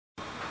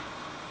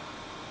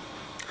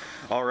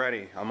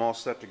Alrighty, I'm all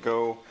set to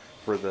go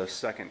for the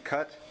second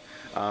cut.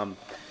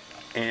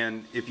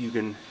 And if you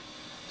can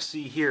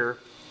see here,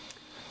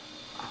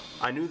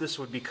 I knew this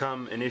would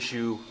become an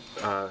issue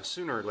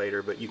sooner or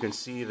later, but you can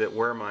see that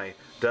where my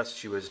dust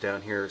shoe is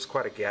down here, there's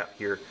quite a gap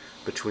here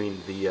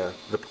between the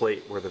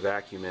plate where the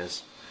vacuum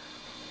is.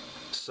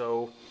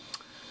 So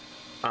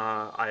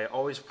I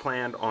always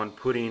planned on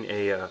putting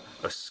a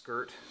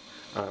skirt,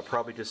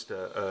 probably just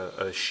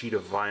a sheet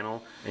of vinyl,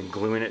 and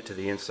gluing it to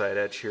the inside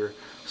edge here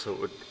so it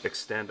would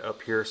extend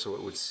up here so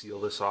it would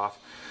seal this off.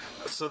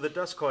 So the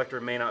dust collector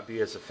may not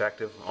be as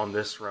effective on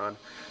this run,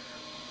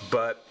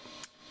 but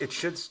it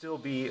should still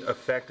be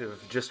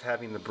effective just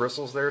having the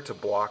bristles there to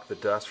block the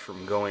dust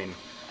from going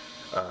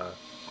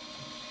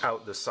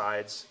out the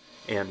sides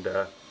and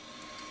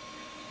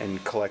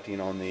collecting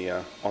on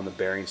the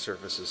bearing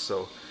surfaces.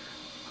 So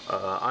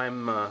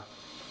I'm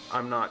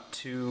not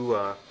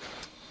too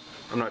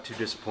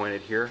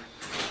disappointed here,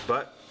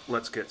 but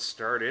let's get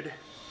started.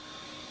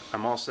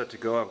 I'm all set to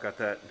go. I've got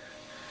that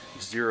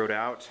zeroed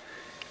out.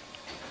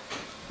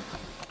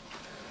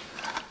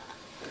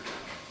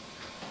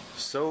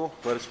 So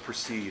let us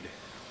proceed.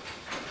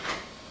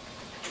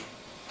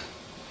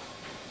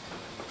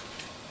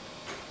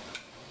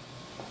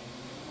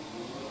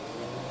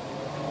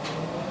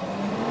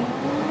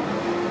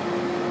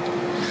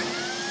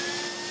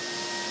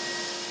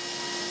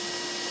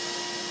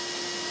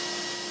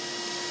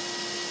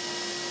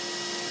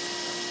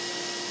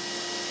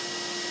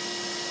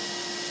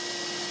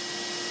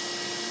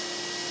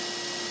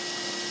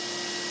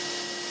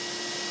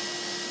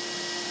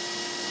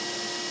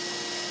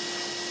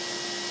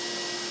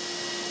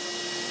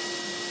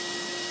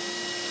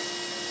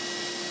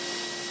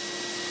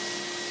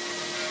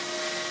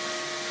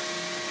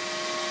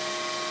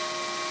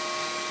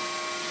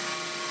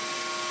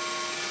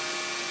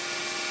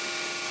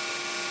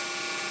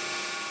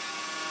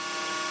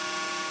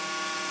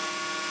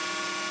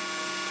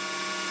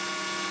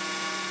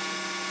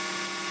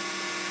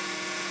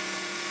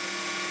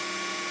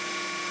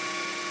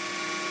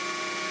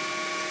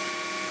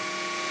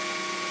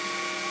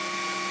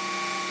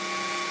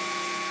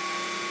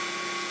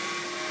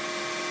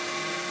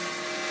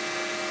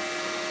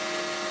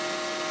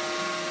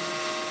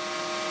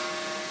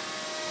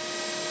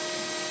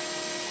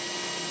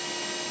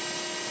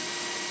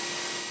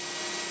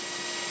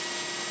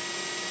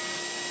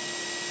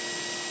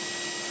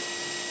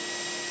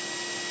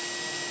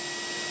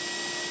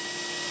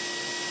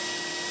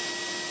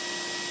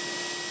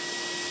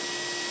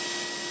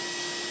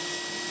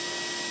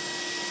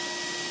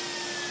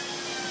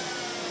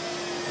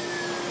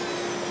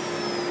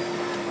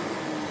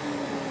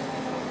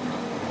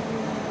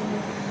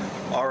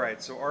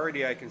 Alright, so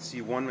already I can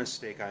see one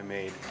mistake I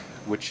made,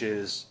 which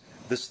is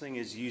this thing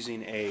is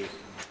using a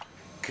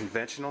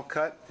conventional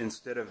cut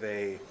instead of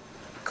a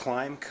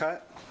climb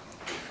cut.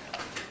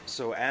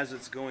 So as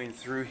it's going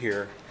through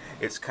here,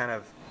 it's kind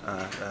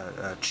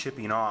of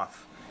chipping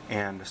off,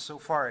 and so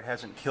far it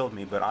hasn't killed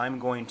me, but I'm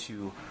going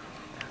to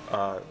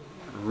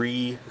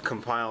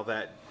recompile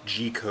that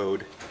G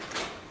code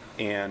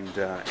and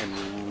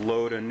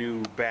load a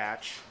new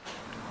batch.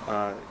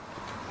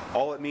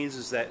 All it means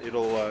is that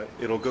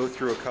it'll go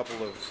through a couple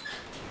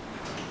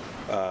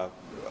of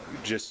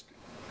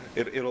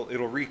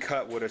it'll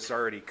recut what it's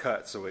already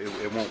cut, so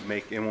it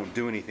won't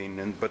do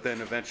anything. But then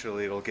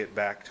eventually it'll get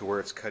back to where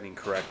it's cutting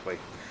correctly,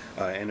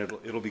 and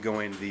it'll be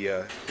going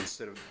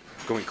instead of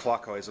going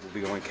clockwise, it'll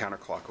be going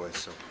counterclockwise.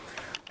 So,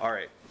 all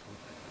right,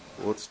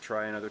 let's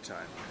try another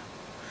time.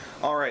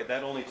 All right,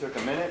 that only took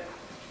a minute,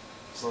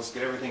 so let's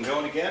get everything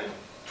going again.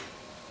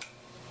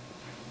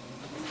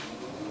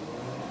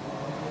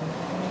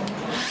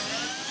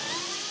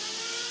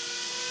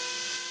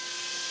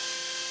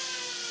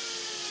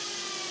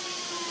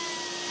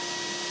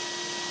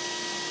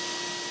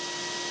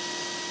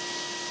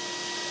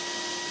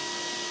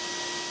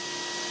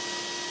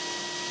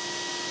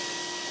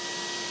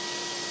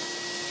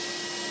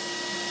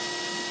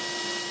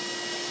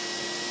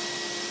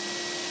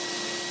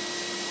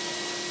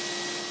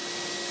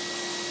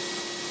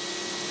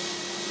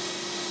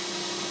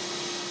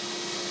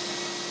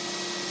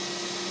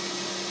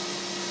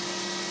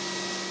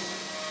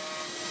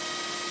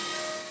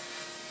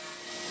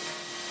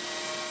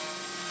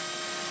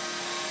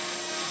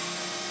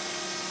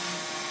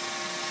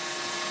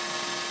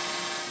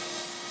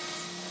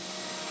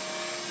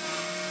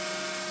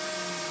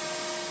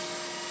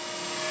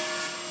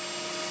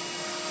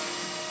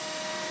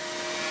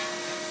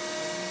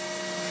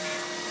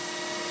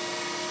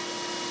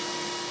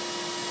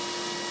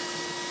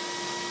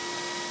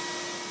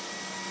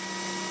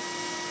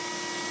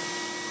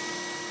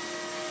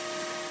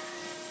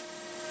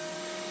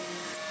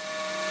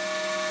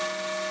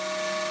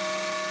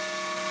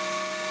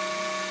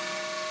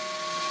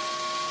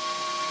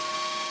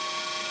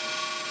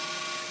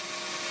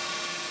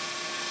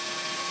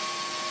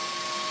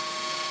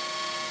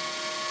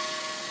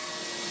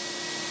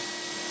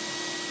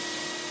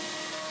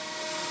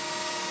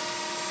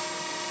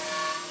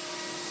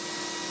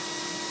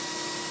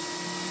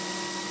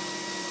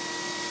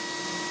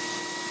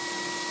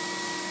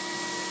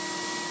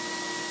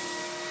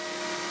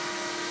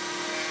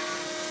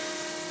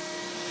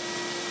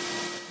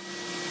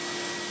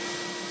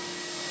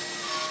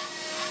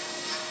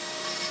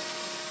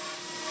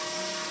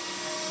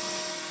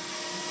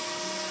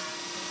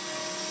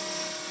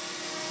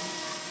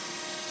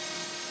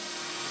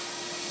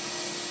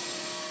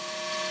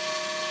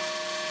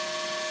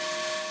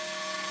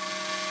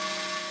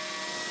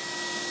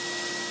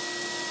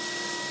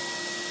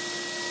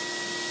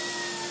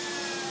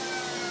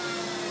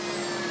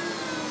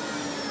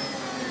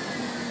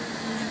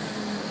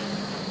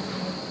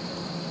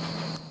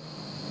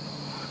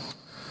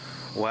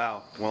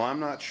 Wow, well, I'm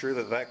not sure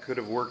that that could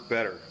have worked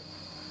better.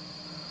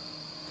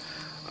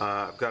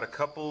 I've got a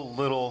couple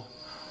little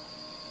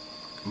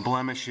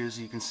blemishes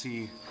you can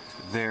see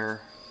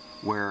there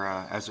where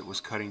as it was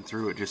cutting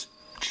through it just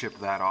chipped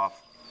that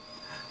off.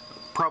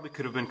 Probably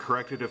could have been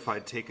corrected if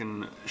I'd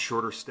taken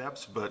shorter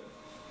steps, but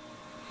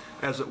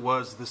as it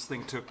was, this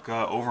thing took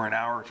over an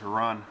hour to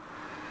run.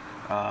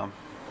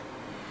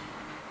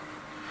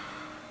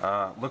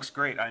 Looks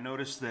great. I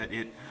noticed that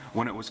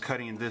when it was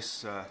cutting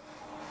this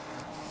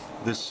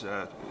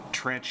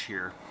trench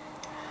here,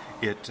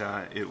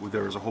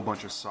 there was a whole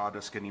bunch of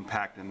sawdust getting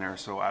packed in there,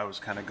 so I was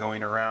kind of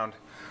going around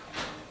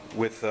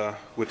with a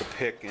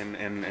pick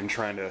and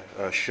trying to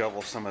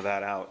shovel some of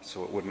that out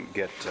so it wouldn't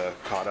get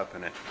caught up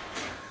in it.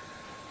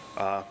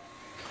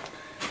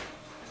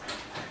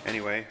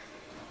 Anyway,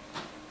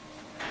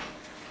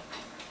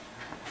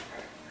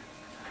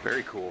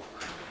 very cool.